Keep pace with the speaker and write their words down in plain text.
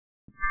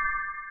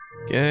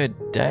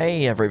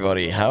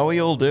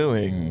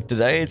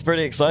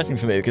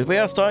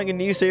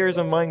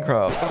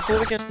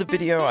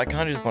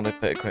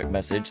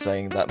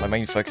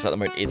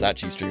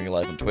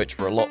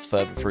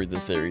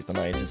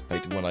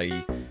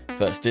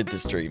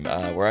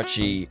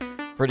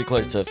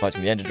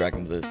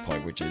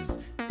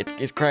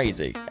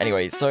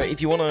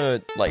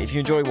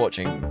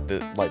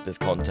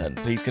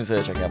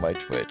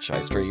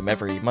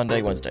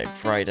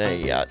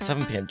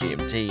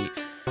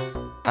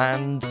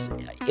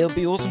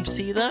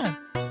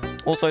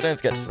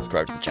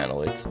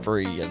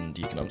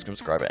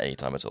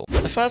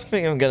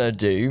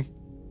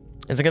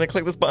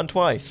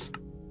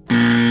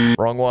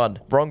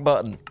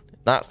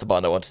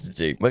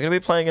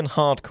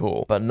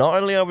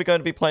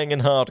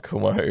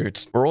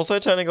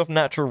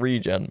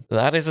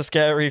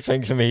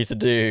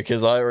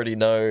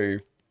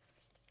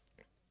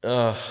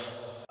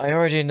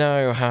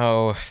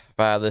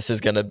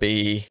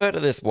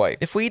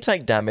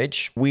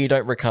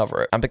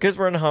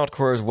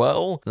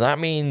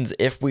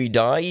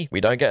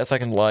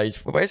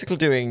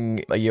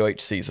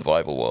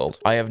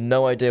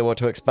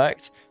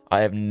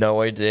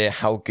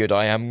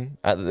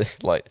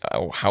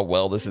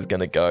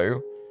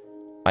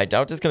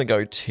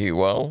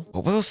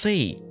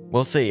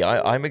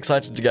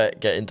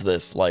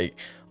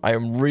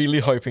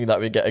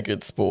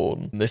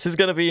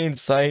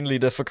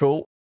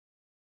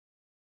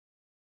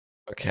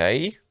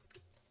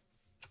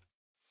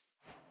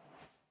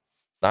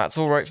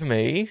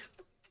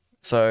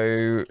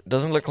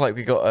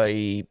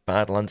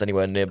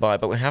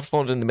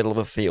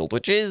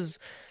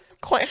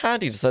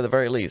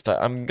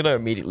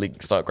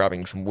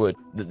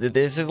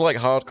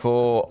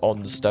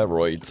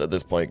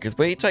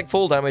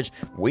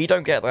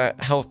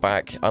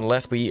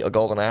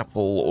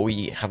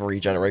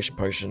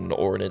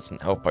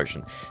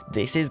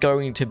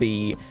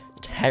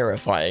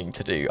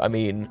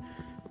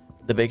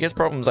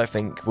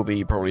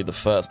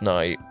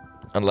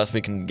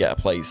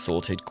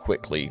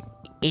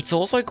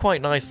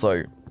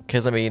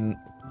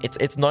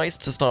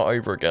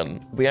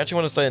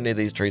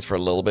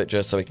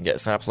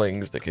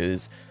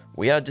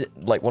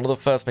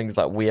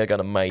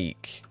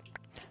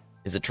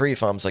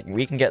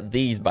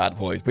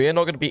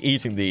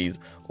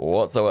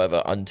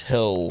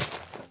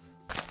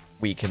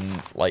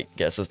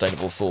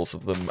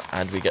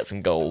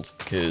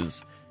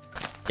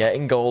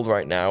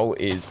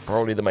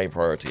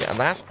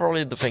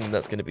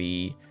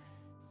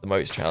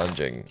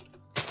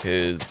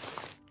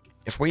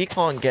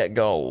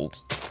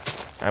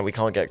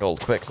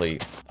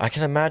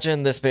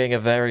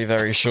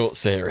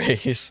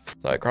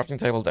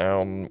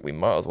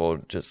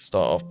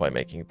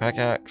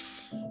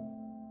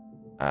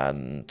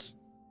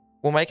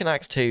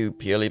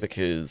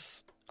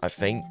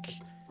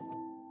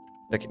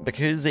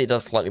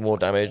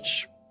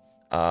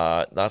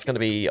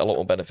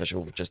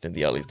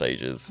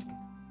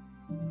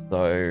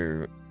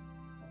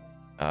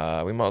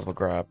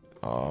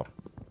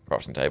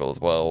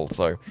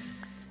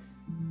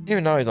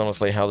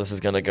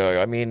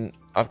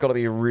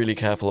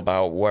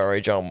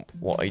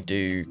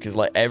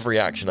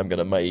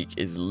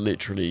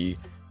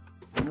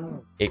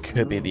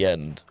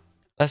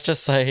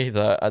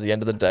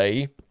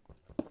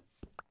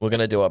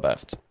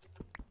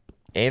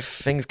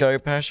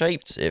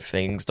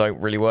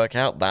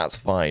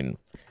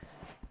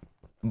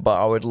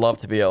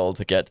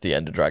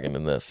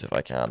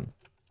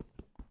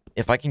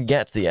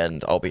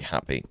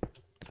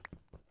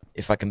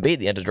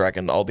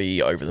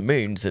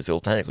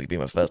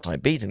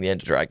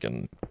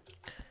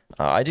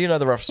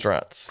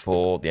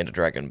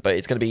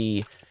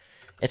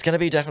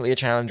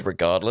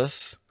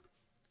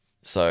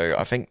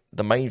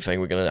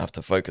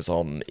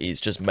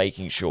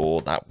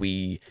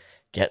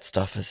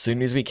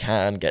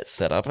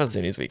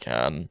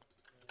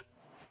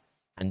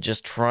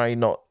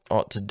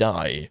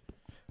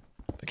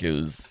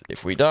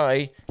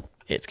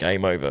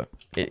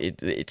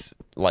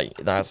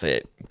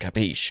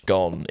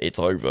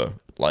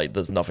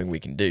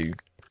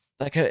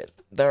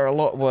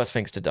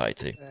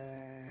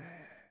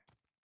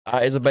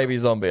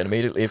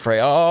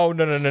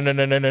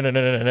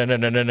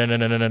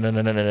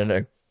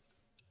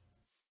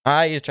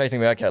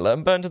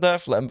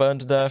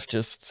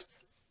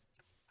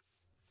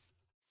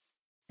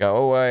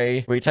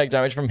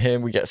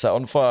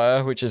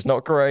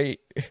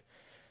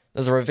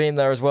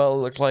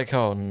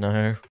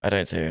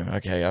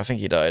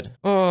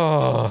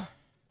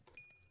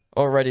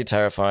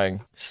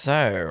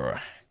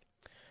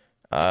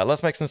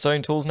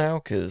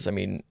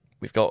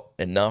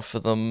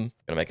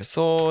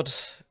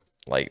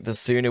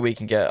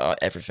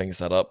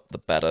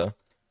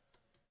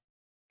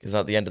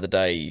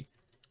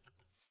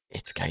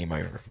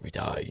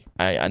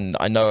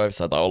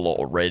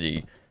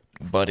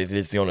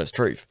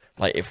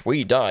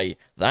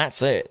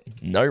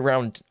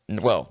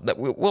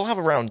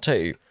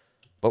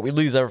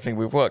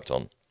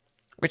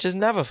which is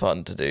never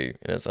fun to do,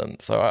 in a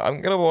sense. So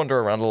I'm going to wander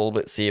around a little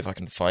bit, see if I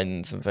can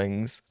find some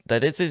things. There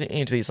did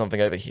seem to be something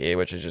over here,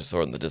 which I just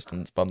saw in the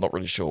distance, but I'm not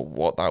really sure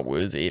what that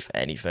was, if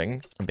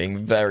anything. I'm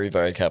being very,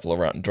 very careful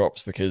around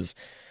drops, because...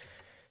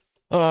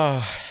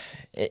 at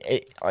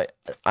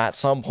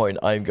some point,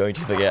 I'm going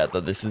to forget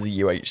that this is a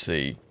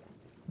UHC.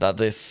 That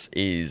this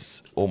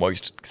is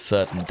almost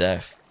certain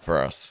death for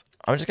us.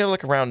 I'm just going to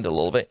look around a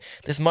little bit.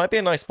 This might be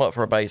a nice spot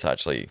for a base,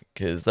 actually,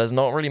 because there's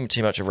not really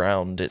too much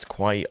around. It's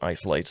quite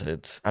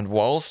isolated. And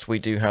whilst we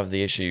do have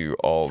the issue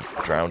of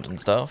drowned and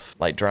stuff,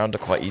 like, drowned are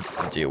quite easy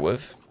to deal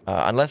with.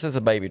 Unless there's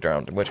a baby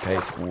drowned, in which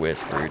case we're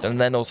screwed. And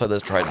then also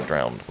there's trident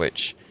drowned,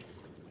 which...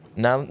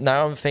 Now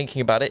I'm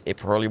thinking about it, it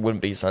probably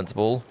wouldn't be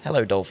sensible.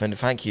 Hello, Dolphin.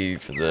 Thank you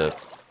for the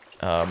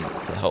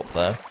help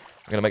there.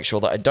 I'm gonna make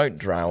sure that I don't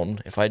drown.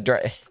 If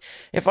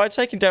I'd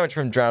taken damage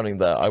from drowning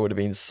there, I would have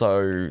been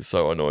so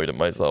annoyed at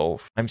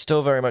myself. I'm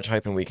still very much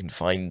hoping we can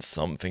find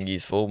something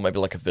useful, maybe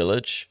like a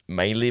village.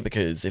 Mainly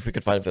because if we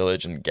could find a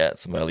village and get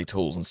some early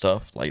tools and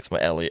stuff, like some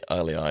early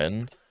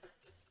iron,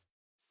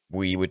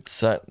 we would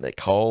set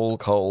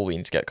coal. We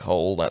need to get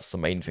coal. That's the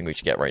main thing we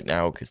should get right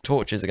now, because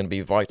torches are gonna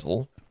be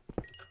vital.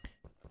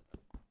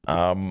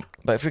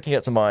 But if we can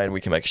get some iron,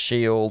 we can make a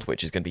shield,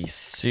 which is going to be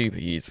super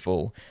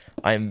useful.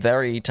 I am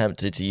very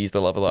tempted to use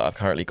the level that I've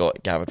currently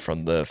got gathered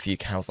from the few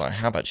cows that I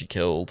have actually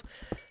killed,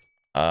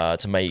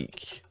 to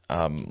make,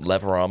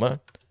 leather armor,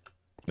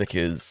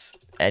 because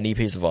any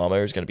piece of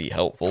armor is going to be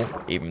helpful,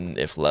 even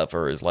if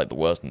leather is, like, the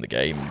worst in the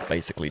game,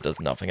 basically does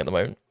nothing at the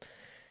moment.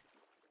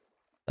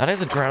 That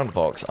is a drowned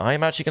box.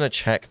 I'm actually going to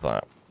check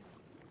that.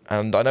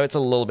 And I know it's a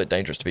little bit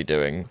dangerous to be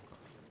doing,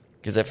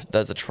 because if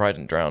there's a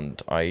trident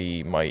drowned,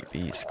 I might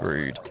be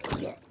screwed.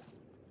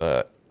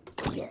 But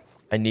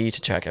I need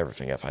to check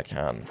everything if I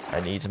can.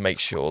 I need to make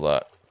sure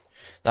that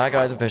that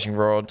guy's a fishing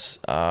rod.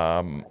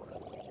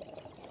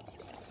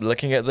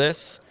 Looking at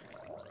this,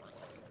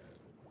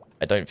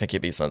 I don't think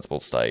it'd be sensible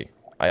to stay.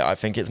 I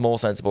think it's more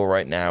sensible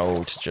right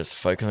now to just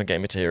focus on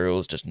getting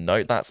materials, just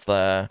note that's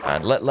there,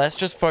 and let's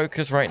just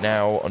focus right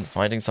now on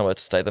finding somewhere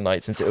to stay the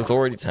night, since it was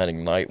already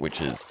turning night, which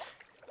is...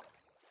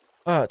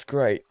 Oh, it's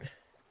great.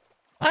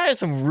 That is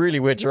some really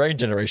weird terrain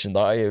generation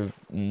that I have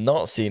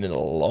not seen in a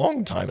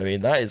long time. I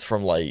mean, that is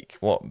from, like,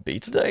 what,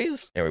 beta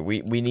days?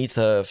 Anyway, we need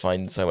to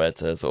find somewhere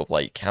to sort of,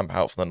 like, camp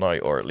out for the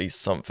night, or at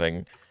least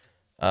something.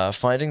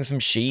 Finding some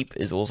sheep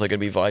is also going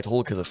to be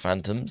vital because of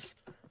phantoms.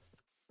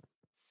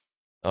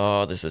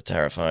 Oh, this is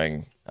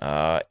terrifying.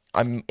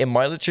 It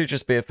might literally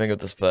just be a thing of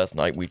this first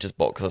night we just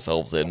box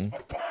ourselves in.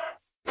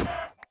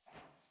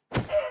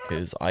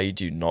 Because I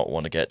do not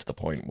want to get to the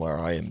point where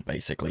I am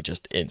basically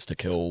just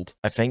insta-killed.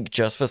 I think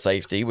just for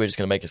safety, we're just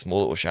going to make a small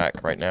little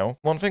shack right now.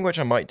 One thing which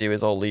I might do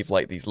is I'll leave,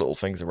 like, these little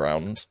things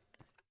around.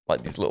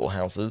 Like, these little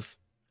houses.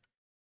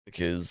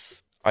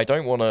 Because I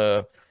don't want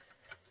to...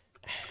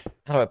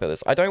 How do I put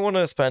this? I don't want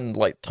to spend,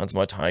 like, tons of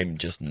my time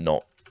just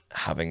not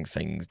having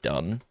things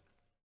done.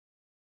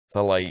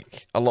 So,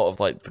 like, a lot of,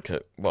 like,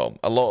 well,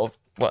 I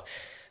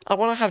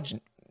want to have...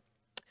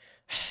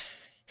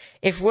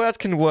 If words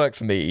can work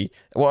for me,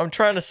 what I'm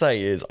trying to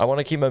say is I want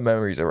to keep my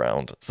memories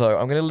around. So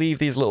I'm going to leave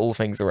these little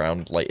things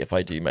around, like, if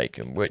I do make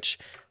them, which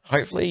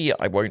hopefully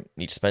I won't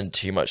need to spend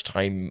too much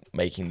time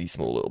making these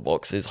small little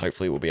boxes.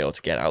 Hopefully we'll be able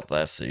to get out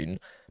there soon.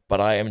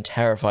 But I am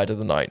terrified of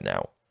the night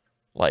now.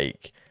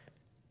 Like...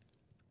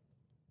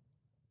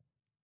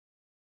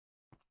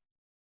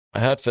 I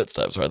heard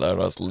footsteps right there,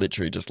 and I was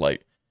literally just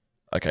like,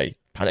 okay,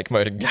 panic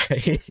mode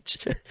engage.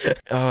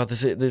 Oh,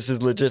 this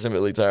is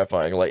legitimately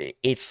terrifying. Like,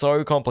 it's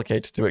so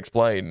complicated to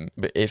explain,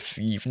 but if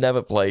you've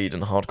never played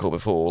in hardcore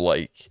before,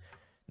 like,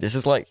 this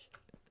is like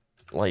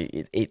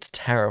it's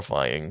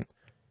terrifying.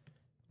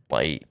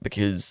 Like,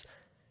 because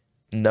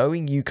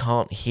knowing you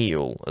can't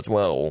heal as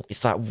well,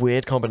 it's that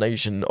weird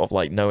combination of,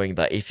 like, knowing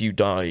that if you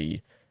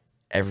die,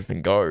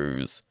 everything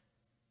goes.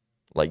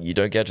 Like, you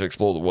don't get to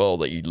explore the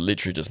world that you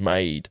literally just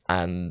made,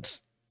 and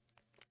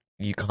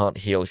you can't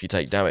heal if you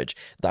take damage.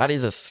 That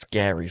is a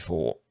scary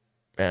thought,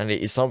 and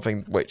it is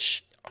something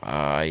which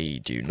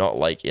I do not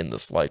like in the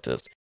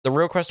slightest. The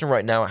real question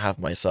right now I have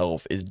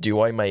myself is,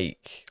 do I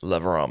make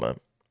leather armor?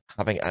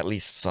 Having at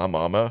least some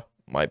armor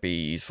might be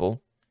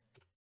useful.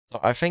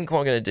 So I think what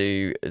I'm going to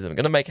do is I'm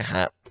going to make a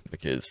hat,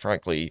 because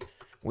frankly,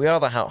 we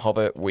are the Hat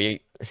Hobbit.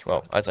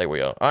 Well, I say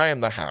we are. I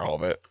am the Hat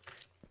Hobbit,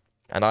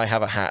 and I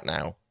have a hat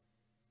now.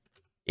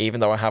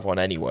 Even though I have one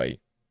anyway.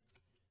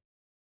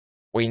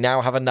 We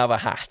now have another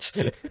hat.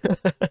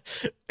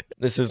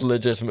 This is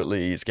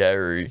legitimately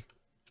scary.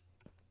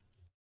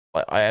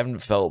 Like, I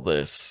haven't felt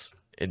this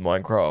in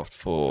Minecraft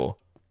for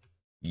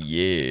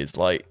years.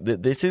 Like,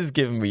 this is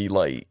giving me,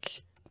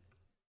 like...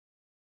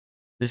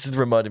 This is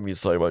reminding me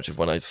so much of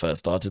when I first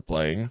started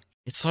playing.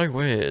 It's so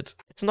weird.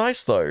 It's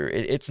nice, though.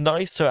 It's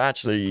nice to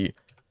actually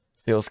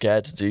feel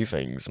scared to do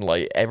things. And,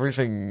 like,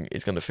 everything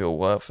is going to feel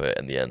worth it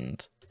in the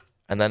end.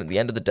 And then at the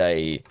end of the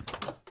day...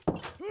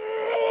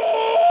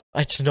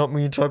 I did not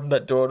mean to open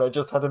that door, and I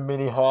just had a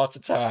mini heart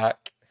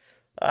attack.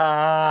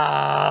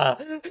 Ah!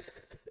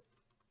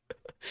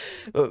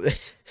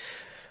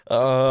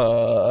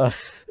 Oh,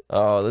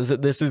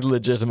 this is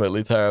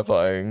legitimately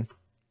terrifying.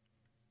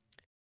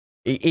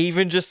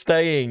 Even just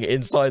staying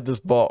inside this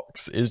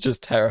box is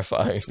just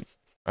terrifying.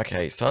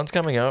 Okay, sun's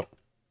coming up.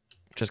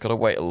 Just gotta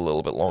wait a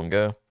little bit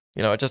longer.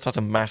 You know, I just had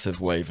a massive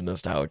wave of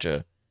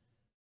nostalgia.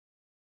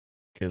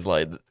 Because,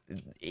 like,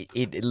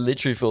 it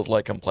literally feels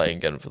like I'm playing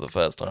again for the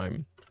first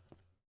time.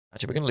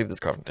 Actually, we're gonna leave this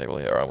crafting table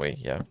here, aren't we?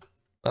 Yeah.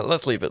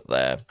 Let's leave it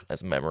there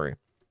as a memory.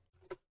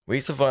 We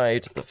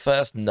survived the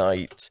first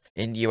night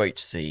in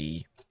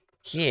UHC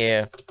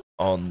here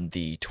on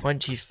the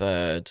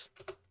 23rd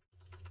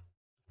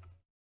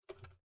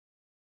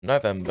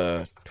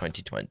November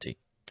 2020.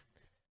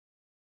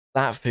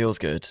 That feels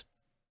good.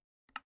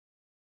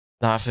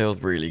 That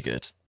feels really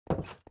good.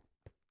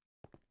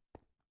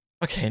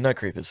 Okay, no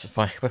creepers.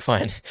 Fine. We're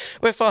fine.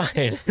 We're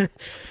fine.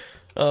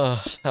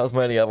 Oh, that was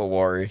my only other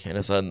worry, in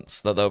a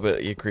sense, that there'll be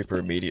a creeper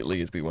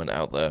immediately as we went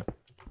out there.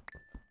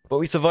 But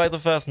we survived the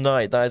first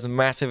night. That is a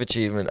massive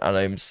achievement, and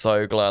I'm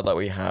so glad that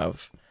we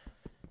have.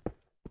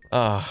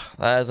 Ah,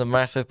 that is a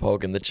massive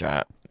pog in the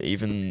chat,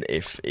 even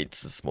if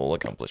it's a small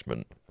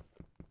accomplishment.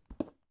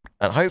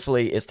 And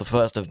hopefully, it's the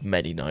first of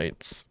many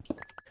nights.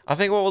 I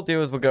think what we'll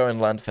do is we'll go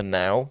inland for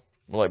now.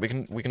 Like,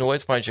 we can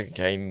always find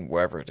sugarcane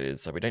wherever it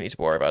is, so we don't need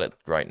to worry about it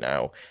right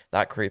now.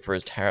 That creeper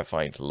is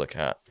terrifying to look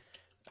at.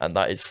 And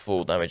that is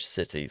full damage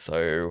city,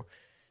 so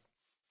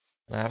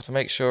I have to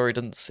make sure he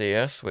doesn't see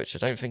us, which I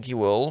don't think he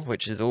will,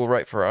 which is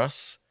alright for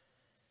us.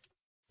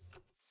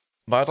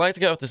 But I'd like to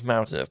get off this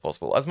mountain if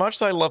possible. As much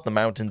as I love the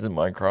mountains in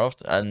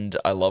Minecraft, and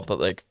I love that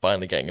they're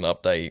finally getting an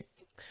update,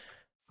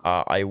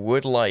 I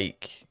would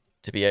like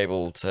to be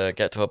able to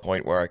get to a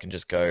point where I can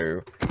just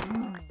go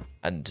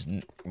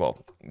and,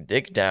 well,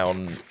 dig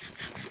down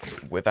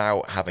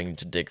without having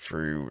to dig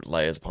through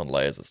layers upon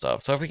layers of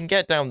stuff. So if we can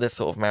get down this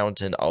sort of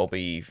mountain, I'll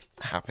be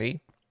happy.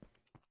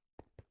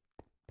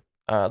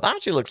 That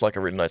actually looks like a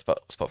really nice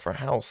spot for a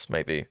house,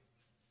 maybe.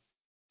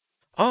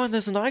 Oh, and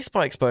there's an ice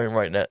spikes biome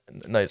right now.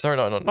 No, sorry,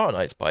 not an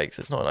ice spikes.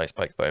 It's not an ice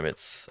spikes biome.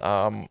 It's,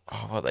 oh,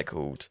 what are they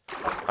called?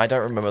 I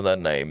don't remember their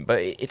name,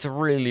 but it's a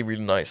really,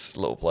 really nice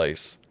little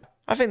place.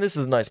 I think this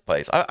is a nice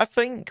place. I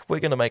think we're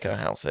going to make our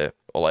house here.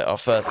 Or, like, our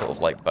first sort of,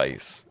 like,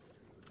 base.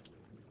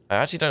 I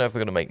actually don't know if we're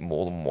going to make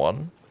more than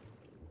one.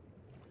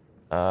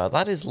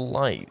 That is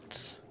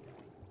light.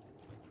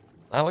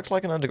 That looks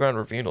like an underground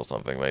ravine or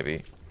something,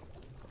 maybe.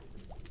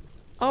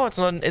 Oh, it's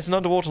an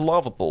underwater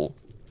lava pool.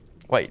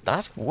 Wait,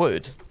 that's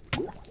wood.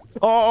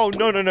 Oh,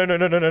 no, no, no, no,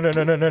 no, no, no, no,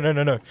 no, no, no,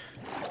 no, no.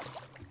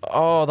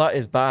 Oh, that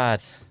is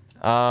bad.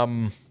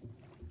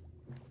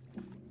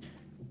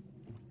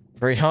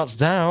 3 hearts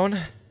down.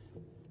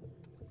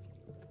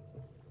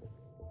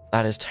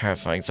 That is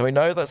terrifying. So we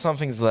know that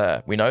something's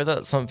there. We know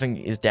that something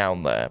is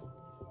down there.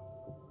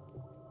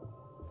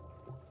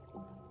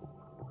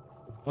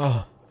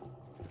 Oh.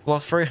 We've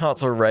lost 3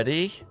 hearts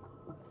already?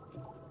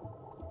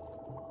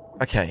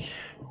 Okay.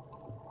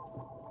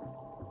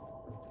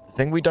 The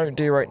thing we don't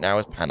do right now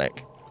is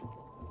panic.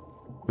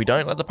 We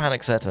don't let the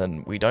panic set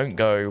in. We don't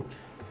go,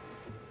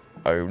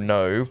 oh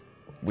no,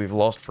 we've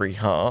lost 3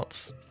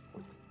 hearts.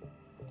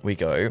 We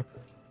go,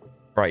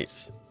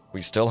 right,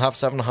 we still have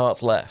 7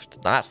 hearts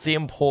left. That's the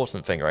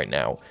important thing right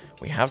now.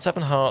 We have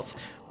 7 hearts.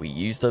 We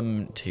use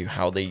them to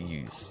how they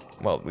use.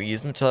 Well, we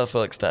use them to their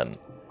full extent.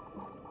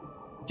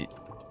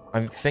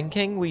 I'm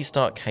thinking we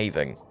start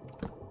caving.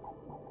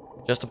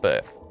 Just a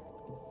bit.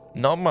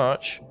 Not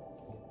much,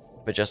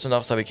 but just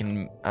enough so we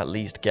can at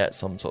least get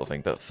some sort of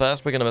thing. But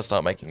first we're going to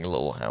start making a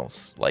little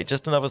house. Like,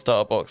 just another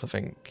starter box, I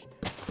think,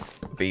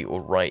 would be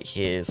alright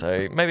here.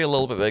 So maybe a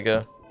little bit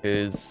bigger,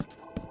 because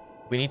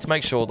we need to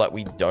make sure that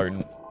we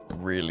don't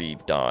really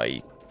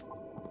die.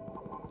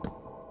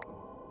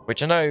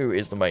 Which I know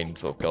is the main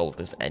sort of goal of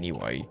this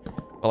anyway.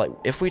 But, like,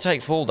 if we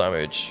take full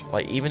damage,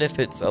 like, even if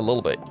it's a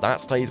little bit, that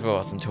stays with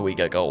us until we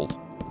get gold.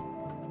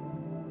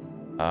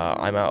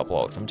 I'm out of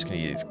blocks. I'm just going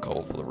to use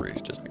coal for the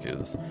roof just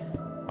because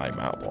I'm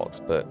out of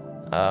blocks. But,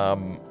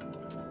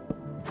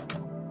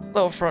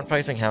 little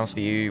front-facing house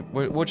view.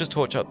 We'll just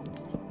torch up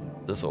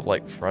the sort of,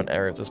 like, front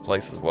area of this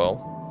place as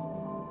well.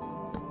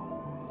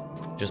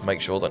 Just make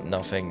sure that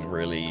nothing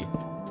really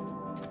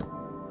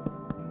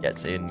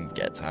gets in,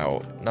 gets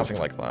out. Nothing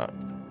like that.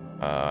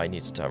 I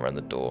need to turn around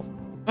the door.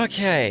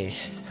 Okay.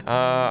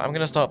 I'm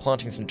going to start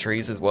planting some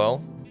trees as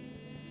well.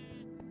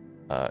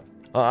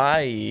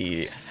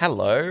 Hi.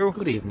 Hello.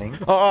 Good evening.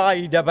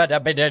 Hi. No.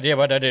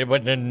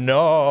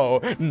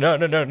 No,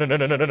 no, no, no, no,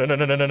 no, no, no, no,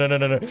 no, no, no, no,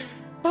 no, no.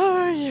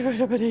 Hi.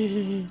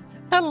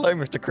 Hello,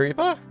 Mr.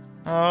 Creeper.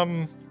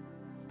 I'm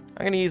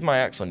going to use my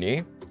axe on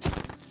you.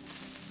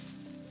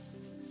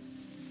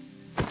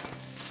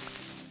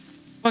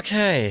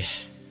 Okay.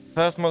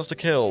 First monster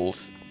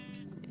killed.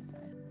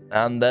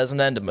 And there's an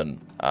Enderman.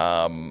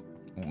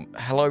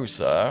 Hello,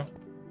 sir.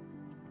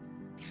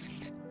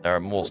 There are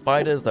more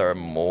spiders, there are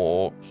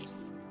more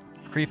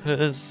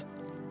creepers.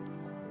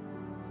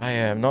 I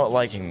am not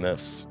liking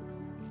this.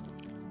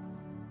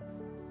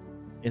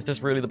 Is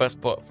this really the best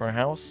spot for a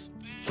house?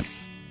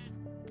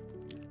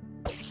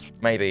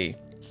 Maybe.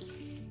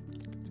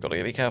 Just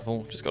gotta be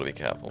careful, just gotta be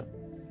careful.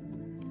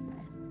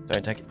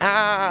 Don't take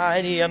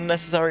any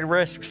unnecessary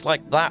risks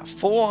like that.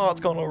 4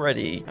 hearts gone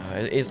already.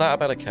 Is that a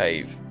better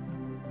cave?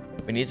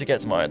 We need to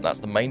get some iron. That's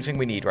the main thing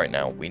we need right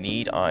now. We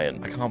need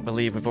iron. I can't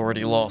believe we've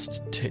already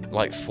lost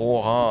like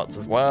 4 hearts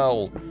as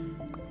well.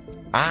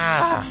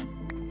 Alright,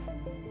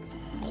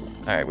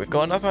 we've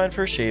got enough iron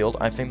for a shield.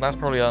 I think that's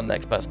probably our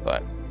next best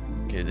bet.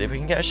 Because if we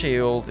can get a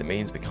shield, it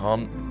means we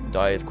can't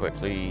die as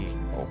quickly.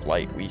 Or,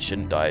 like, we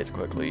shouldn't die as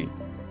quickly.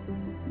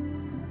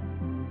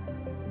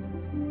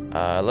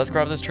 Let's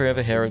grab this tree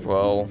over here as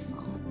well.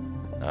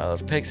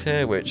 There's pigs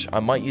here, which I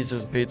might use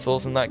as a food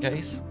source in that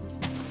case.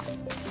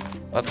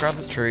 Let's grab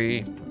this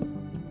tree.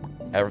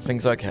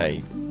 Everything's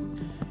okay.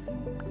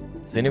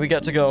 The sooner we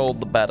get to gold,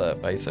 the better,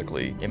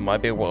 basically. It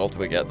might be a while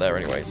till we get there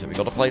anyway, so we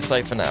got to play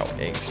safe for now.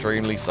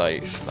 Extremely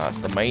safe. That's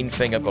the main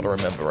thing I've got to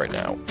remember right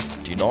now.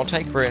 Do not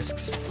take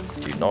risks.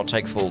 Do not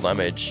take full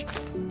damage.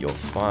 You're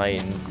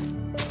fine.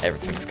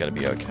 Everything's going to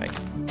be okay.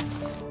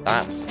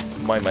 That's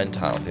my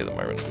mentality at the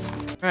moment.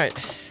 Right,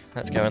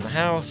 let's go in the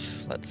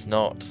house. Let's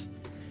not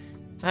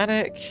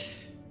panic.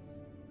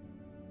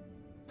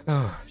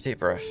 Oh, deep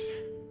breath.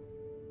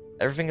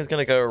 Everything is going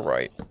to go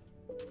right.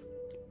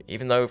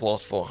 Even though we've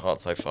lost 4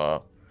 hearts so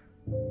far,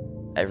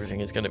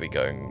 everything is going to be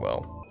going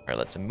well. Alright,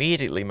 let's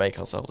immediately make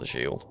ourselves a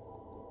shield.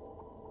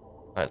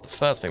 That's the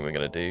first thing we're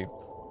going to do.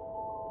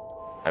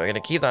 And we're going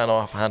to keep that in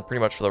our hand pretty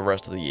much for the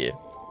rest of the year.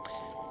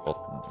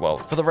 Well,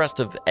 for the rest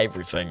of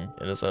everything,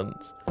 in a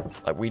sense.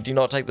 Like, we do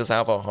not take this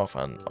out of our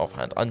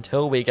offhand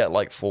until we get,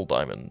 like, full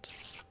diamond.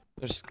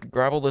 Just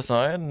grab all this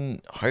iron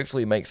and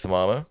hopefully make some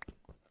armor.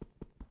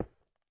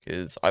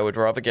 Because I would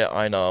rather get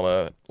iron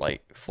armor,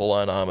 like, full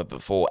iron armor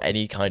before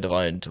any kind of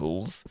iron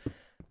tools.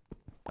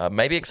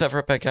 Maybe except for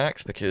a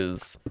pickaxe,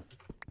 because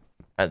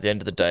at the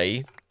end of the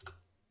day,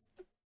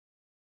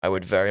 I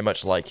would very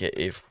much like it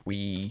if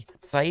we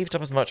saved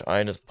up as much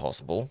iron as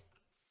possible.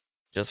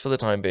 Just for the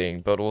time being,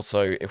 but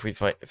also if we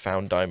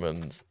found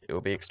diamonds, it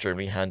would be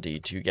extremely handy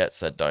to get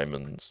said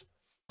diamonds.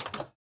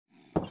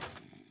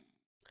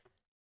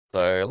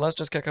 So let's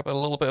just kick up a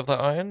little bit of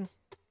that iron.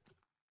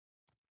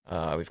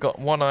 We've got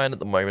 1 iron at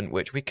the moment,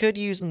 which we could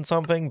use in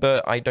something,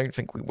 but I don't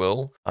think we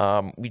will.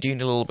 We do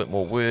need a little bit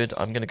more wood.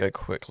 I'm going to go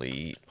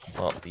quickly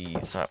plant the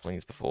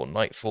saplings before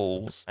night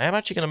falls. I am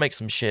actually going to make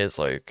some shears,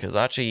 though, because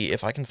actually,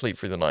 if I can sleep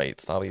through the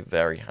nights, that'll be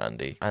very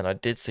handy. And I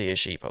did see a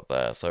sheep up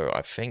there, so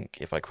I think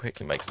if I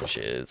quickly make some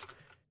shears,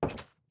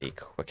 be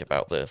quick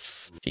about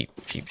this. Sheep,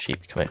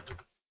 come here.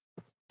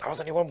 That was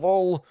only 1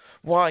 wool!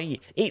 Why?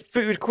 Eat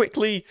food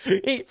quickly!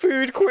 Eat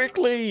food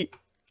quickly!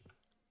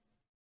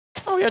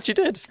 Oh, we actually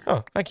did.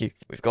 Oh, thank you.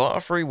 We've got our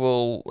free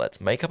wool.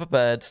 Let's make up a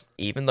bed.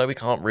 Even though we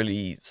can't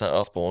really set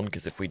our spawn,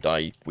 because if we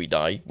die, we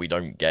die. We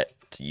don't get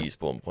to use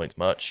spawn points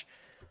much.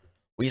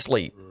 We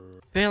sleep.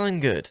 Feeling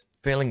good.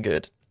 Feeling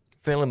good.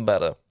 Feeling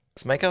better.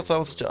 Let's make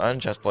ourselves an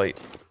iron chestplate.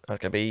 That's going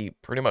to be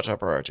pretty much our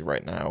priority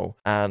right now.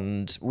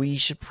 And we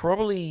should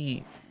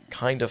probably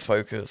kind of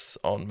focus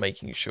on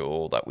making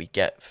sure that we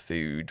get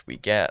food, we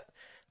get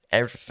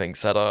everything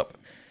set up,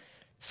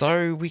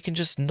 so we can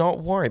just not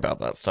worry about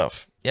that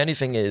stuff. The only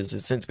thing is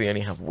since we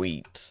only have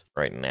wheat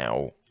right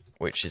now,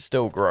 which is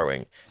still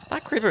growing,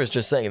 that creeper is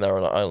just sitting there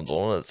on an island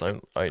all on its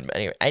own.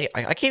 Anyway,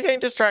 I keep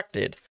getting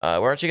distracted.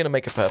 We're actually going to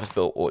make a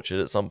purpose-built orchard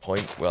at some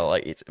point where,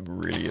 like, it's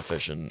really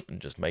efficient and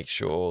just make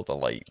sure that,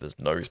 like, there's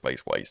no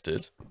space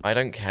wasted. I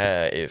don't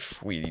care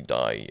if we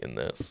die in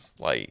this.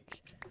 Like,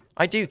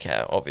 I do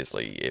care,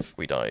 obviously, if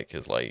we die,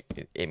 because, like,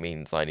 it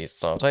means I need to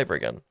start over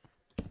again.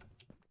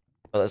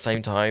 But at the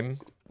same time,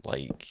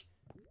 like,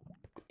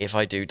 if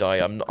I do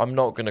die, I'm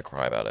not going to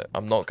cry about it.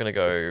 I'm not going to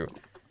go,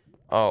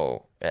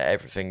 oh,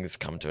 everything's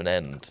come to an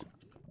end,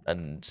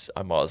 and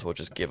I might as well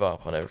just give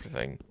up on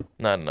everything.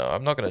 No,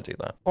 I'm not going to do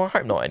that. Or I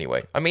hope not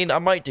anyway. I mean, I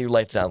might do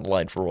later down the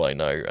line for all I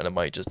know, and I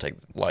might just take,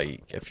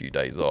 like, a few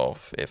days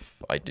off if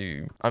I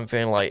do. I'm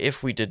feeling like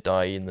if we did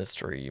die in this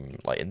stream,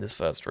 like in this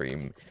first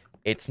stream,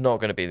 it's not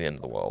going to be the end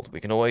of the world.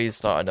 We can always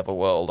start another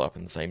world up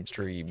in the same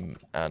stream,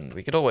 and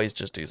we could always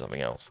just do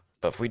something else.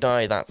 But if we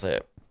die, that's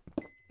it.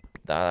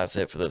 That's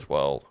it for this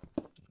world.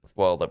 This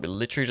world that we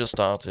literally just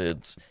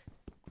started,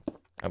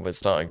 and we're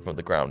starting from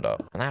the ground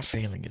up. And that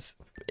feeling is,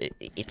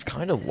 it's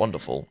kind of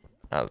wonderful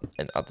at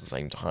the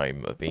same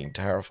time of being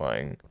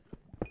terrifying.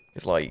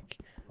 It's like,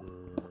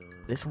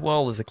 this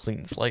world is a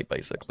clean slate,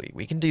 basically.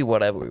 We can do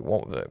whatever we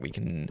want with it. We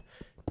can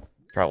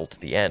travel to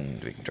the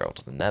end, we can travel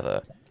to the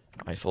nether.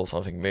 I saw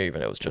something move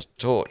and it was just a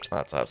torch.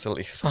 That's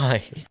absolutely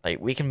fine.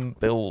 Like, we can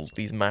build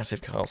these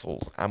massive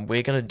castles, and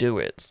we're gonna do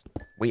it.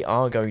 We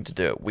are going to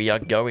do it. We are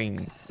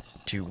going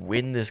to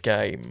win this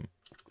game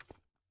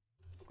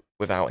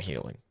without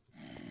healing.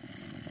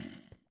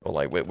 Or,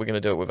 like, we're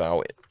gonna do it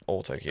without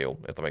auto heal,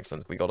 if that makes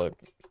sense. We gotta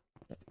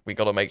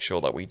make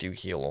sure that we do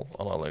heal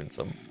on our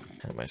lonesome.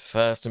 And most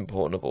first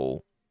important of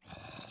all,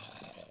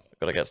 we've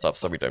gotta get stuff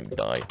so we don't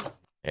die.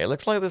 Yeah, it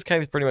looks like this cave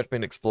has pretty much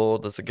been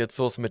explored. There's a good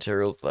source of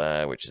materials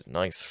there, which is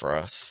nice for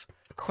us.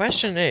 The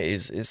question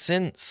is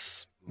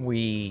since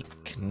we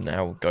can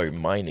now go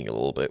mining a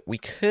little bit, we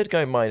could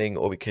go mining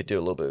or we could do a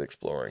little bit of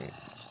exploring.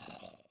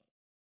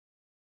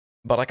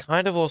 But I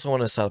kind of also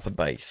want to set up a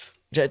base.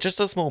 Yeah, just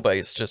a small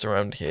base just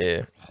around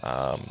here.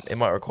 It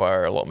might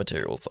require a lot of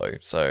materials though.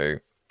 So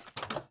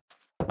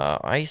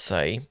I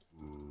say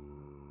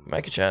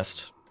make a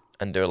chest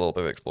and do a little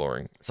bit of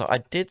exploring. So I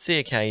did see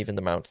a cave in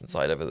the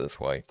mountainside over this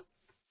way,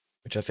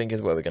 which I think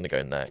is where we're going to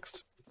go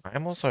next.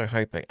 I'm also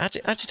hoping...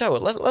 Actually, tell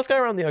you what, let's go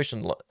around the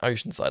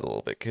ocean side a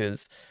little bit,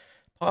 because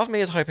part of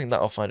me is hoping that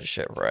I'll find a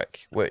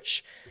shipwreck,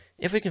 which,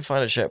 if we can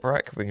find a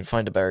shipwreck, we can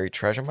find a buried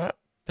treasure map,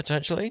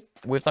 potentially.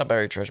 With that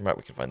buried treasure map,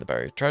 we can find the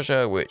buried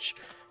treasure, which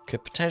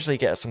could potentially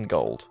get us some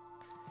gold.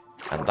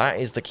 And that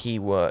is the key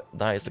word,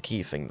 that is the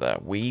key thing there.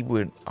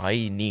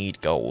 I need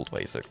gold,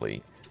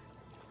 basically.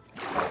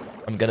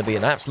 I'm going to be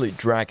an absolute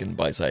dragon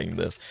by saying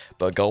this,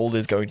 but gold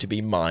is going to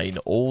be mine.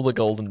 All the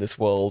gold in this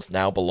world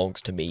now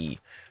belongs to me.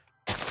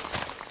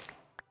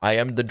 I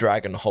am the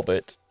dragon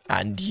hobbit,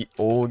 and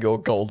all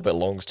your gold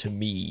belongs to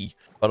me.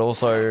 But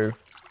also,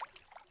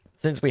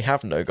 since we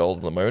have no gold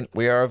at the moment,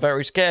 we are a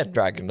very scared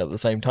dragon at the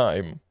same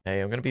time.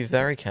 Okay, I'm going to be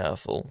very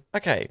careful.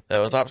 Okay,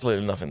 there was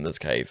absolutely nothing in this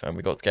cave, and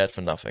we got scared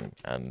for nothing,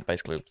 and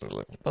basically...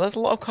 But there's a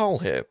lot of coal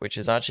here, which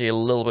is actually a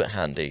little bit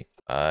handy.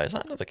 Is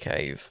that another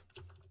cave?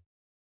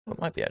 Well,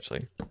 it might be,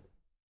 actually.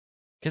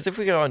 Because if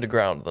we go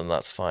underground, then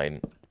that's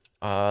fine.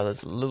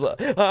 There's a little...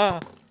 Ah!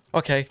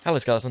 Okay, hello,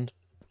 skeleton.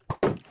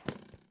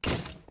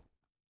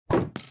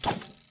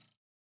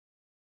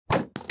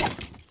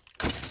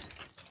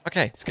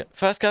 Okay,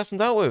 first skeleton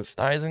dealt with.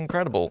 That is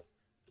incredible.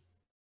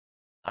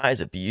 That is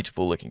a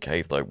beautiful looking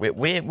cave, though.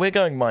 We're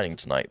going mining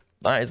tonight.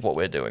 That is what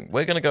we're doing.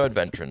 We're going to go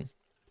adventuring.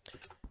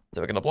 So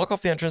we're going to block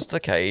off the entrance to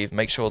the cave,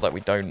 make sure that we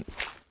don't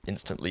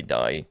instantly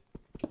die.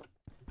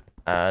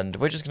 And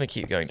we're just going to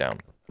keep going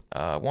down.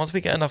 Once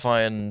we get enough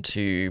iron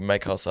to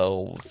make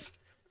ourselves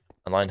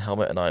an iron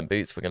helmet and iron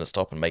boots, we're going to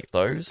stop and make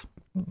those.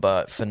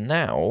 But for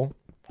now,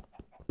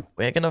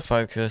 we're going to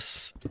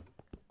focus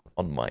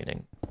on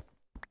mining.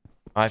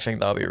 I think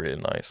that'll be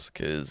really nice,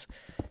 because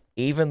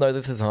even though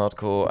this is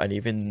hardcore, and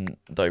even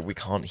though we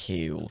can't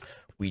heal,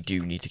 we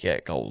do need to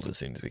get gold as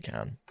soon as we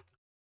can.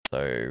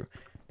 So,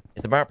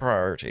 it's about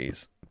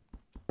priorities.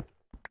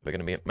 We're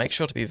going to make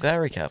sure to be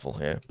very careful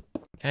here.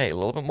 Okay, a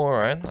little bit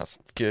more iron. That's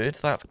good.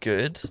 That's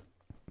good.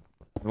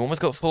 We've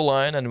almost got full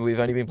iron, and we've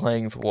only been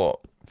playing for, what,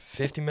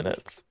 50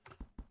 minutes?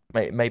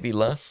 Maybe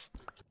less?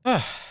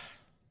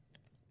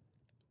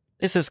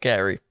 This is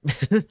scary.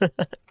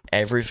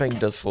 Everything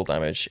does full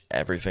damage.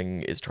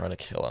 Everything is trying to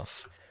kill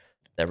us.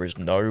 There is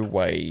no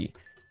way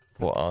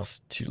for us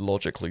to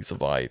logically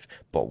survive,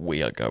 but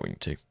we are going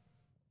to.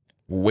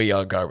 We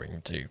are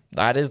going to.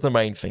 That is the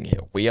main thing here.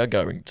 We are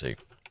going to.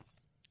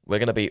 We're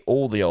going to beat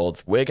all the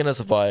odds. We're going to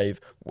survive.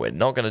 We're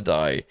not going to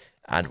die.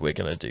 And we're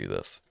going to do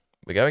this.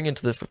 We're going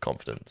into this with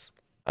confidence.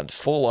 And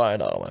full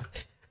iron armor.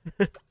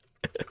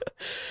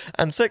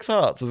 And 6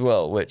 hearts as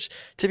well, which,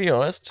 to be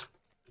honest...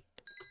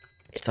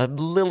 It's a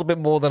little bit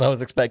more than I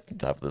was expecting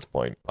to have at this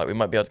point. Like, we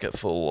might be able to get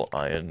full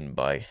iron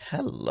by...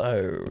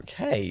 Hello,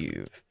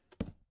 cave.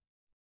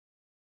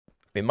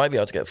 We might be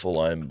able to get full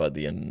iron by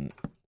the end...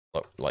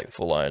 Like,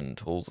 full iron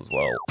tools as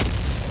well.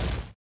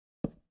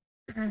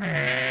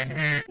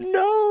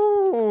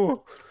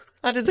 No!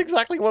 That is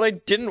exactly what I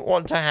didn't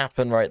want to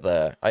happen right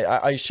there.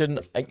 I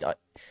shouldn't...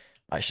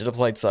 I should have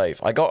played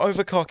safe. I got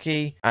over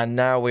cocky, and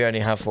now we only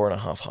have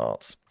 4.5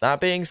 hearts. That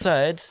being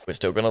said, we're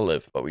still going to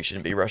live, but we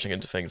shouldn't be rushing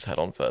into things head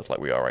on first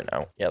like we are right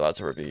now. Yeah, that's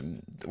a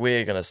ravine.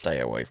 We're going to stay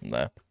away from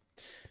there.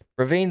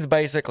 Ravines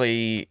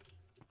basically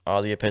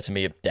are the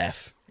epitome of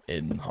death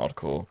in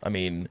hardcore. I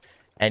mean,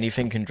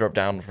 anything can drop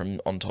down from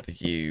on top of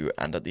you,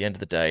 and at the end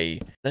of the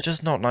day, they're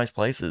just not nice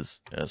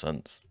places, in a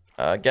sense.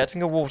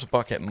 Getting a water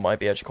bucket might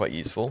be actually quite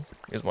useful,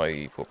 is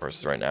my thought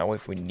process right now,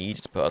 if we need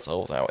to put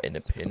ourselves out in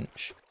a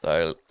pinch.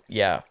 So...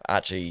 yeah,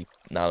 actually,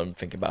 now that I'm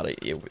thinking about it,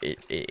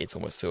 it's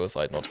almost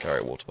suicide not to carry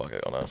a water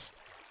bucket on us.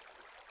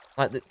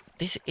 Like,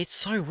 it's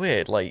so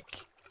weird,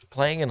 like,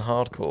 playing in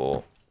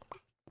hardcore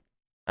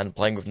and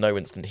playing with no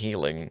instant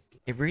healing,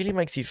 it really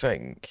makes you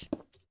think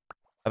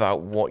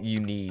about what you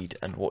need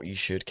and what you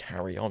should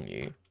carry on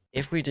you.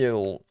 If we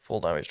deal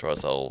full damage to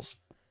ourselves,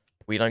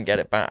 we don't get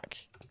it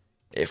back.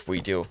 If we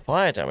deal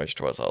fire damage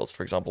to ourselves,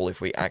 for example,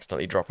 if we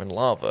accidentally drop in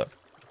lava,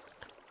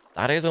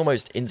 that is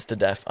almost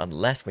insta-death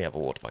unless we have a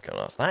water bucket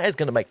on us. That is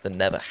going to make the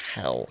nether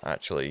hell,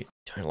 actually.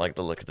 Don't like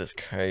the look of this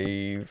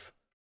cave.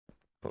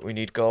 But we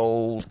need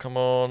gold. Come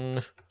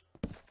on.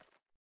 Come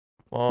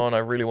on, I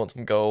really want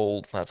some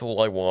gold. That's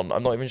all I want.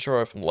 I'm not even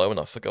sure if I'm low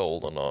enough for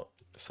gold or not.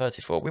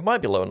 34. We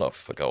might be low enough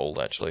for gold,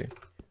 actually.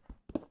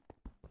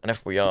 And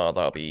if we are,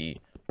 that'll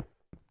be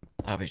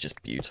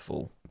just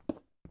beautiful.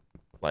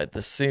 Like,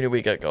 the sooner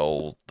we get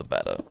gold, the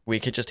better. We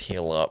could just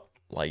heal up,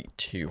 like,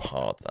 2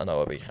 hearts, and I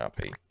will be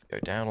happy. Go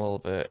down a little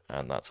bit,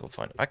 and that's all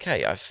fine.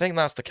 Okay, I think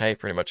that's the cave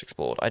pretty much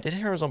explored. I did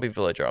hear a zombie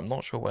villager. I'm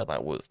not sure where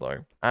that was,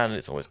 though. And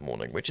it's almost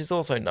morning, which is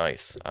also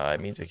nice.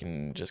 It means we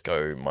can just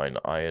go mine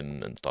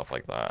iron and stuff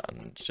like that,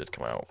 and just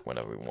come out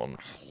whenever we want.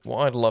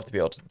 What I'd love to be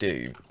able to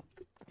do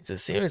is,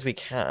 as soon as we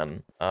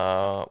can,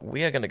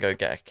 we are going to go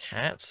get a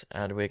cat,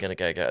 and we're going to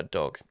go get a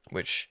dog,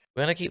 which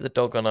we're going to keep the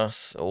dog on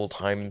us at all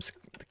times,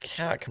 The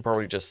cat can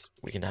probably just...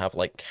 We can have,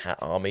 like, cat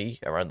army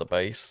around the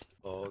base.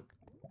 Dog.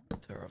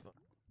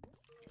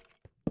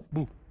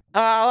 Boo.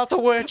 Ah, that's a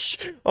witch!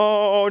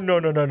 Oh, no,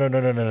 no, no, no, no,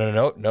 no, no, no,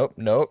 no, nope,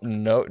 nope,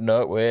 nope,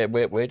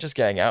 nope, we're just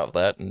getting out of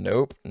that.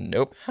 Nope,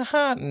 nope,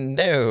 haha,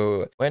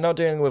 no. We're not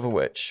dealing with a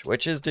witch.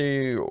 Witches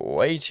do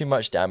way too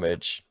much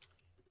damage.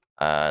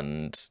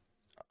 And,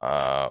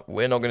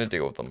 we're not going to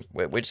deal with them.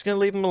 We're just going to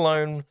leave them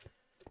alone.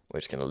 We're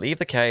just going to leave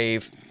the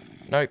cave.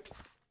 Nope,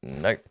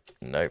 nope,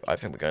 nope, I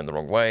think we're going the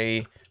wrong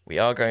way. We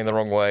are going the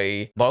wrong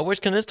way. But a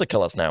witch can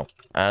insta-kill us now.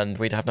 And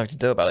we'd have nothing to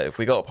do about it. If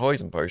we got a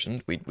poison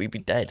potion, we'd be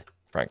dead.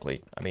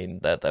 Frankly, I mean,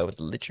 there would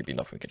literally be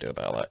nothing we could do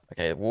about that.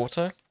 Okay,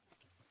 water.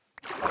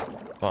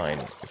 Fine,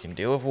 we can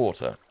deal with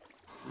water.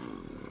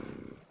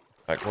 In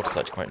fact, water's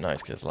actually quite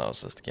nice because it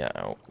allows us to get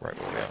out right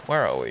where we are.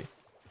 Where are we?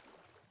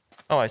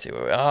 Oh, I see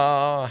where we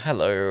are.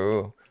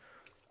 Hello.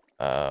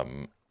 There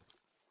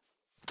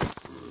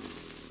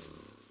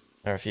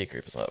are a few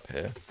creepers up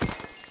here.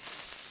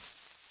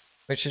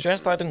 Which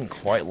suggests I didn't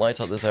quite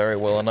light up this area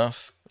well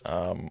enough.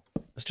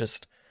 Let's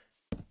just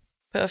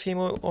put a few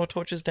more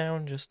torches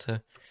down just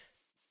to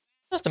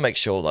make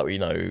sure that we,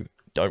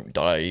 don't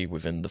die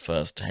within the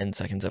first 10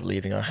 seconds of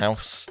leaving our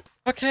house.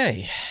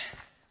 Okay.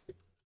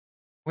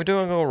 We're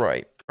doing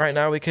alright. Right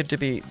now we could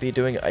be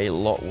doing a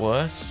lot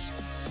worse.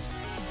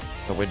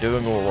 But we're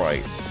doing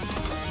alright.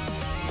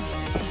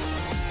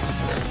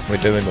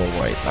 We're doing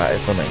alright. That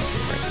is the main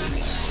thing.